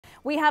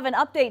We have an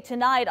update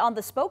tonight on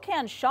the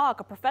Spokane Shock,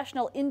 a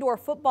professional indoor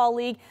football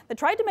league that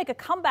tried to make a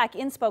comeback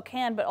in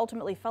Spokane but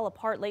ultimately fell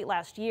apart late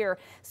last year.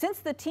 Since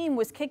the team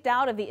was kicked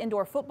out of the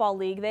indoor football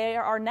league,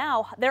 there are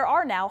now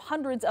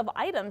hundreds of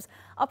items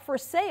up for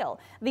sale.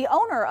 The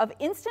owner of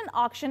Instant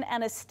Auction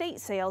and Estate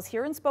Sales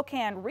here in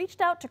Spokane reached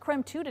out to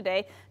KREM 2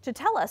 today to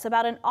tell us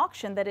about an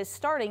auction that is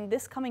starting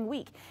this coming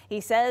week.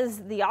 He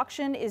says the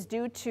auction is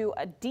due to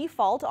a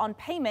default on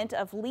payment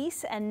of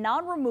lease and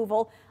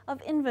non-removal of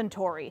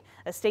inventory.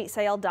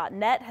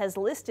 EstateSale.net has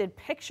listed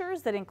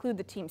pictures that include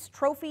the team's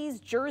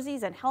trophies,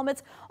 jerseys, and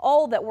helmets,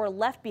 all that were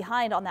left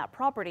behind on that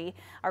property.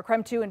 Our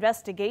KREM 2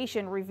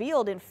 investigation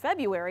revealed in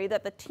February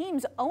that the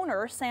team's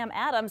owner, Sam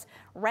Adams,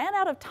 ran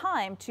out of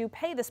time to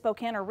pay the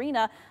Spokane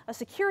Arena a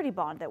security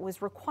bond that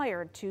was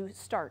required to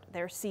start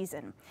their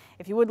season.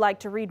 If you would like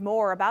to read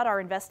more about our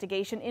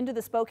investigation into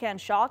the Spokane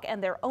Shock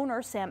and their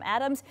owner, Sam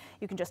Adams,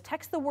 you can just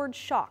text the word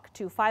SHOCK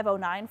to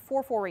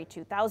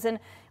 509-448-2000.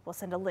 We'll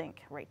send a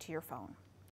link right to your phone.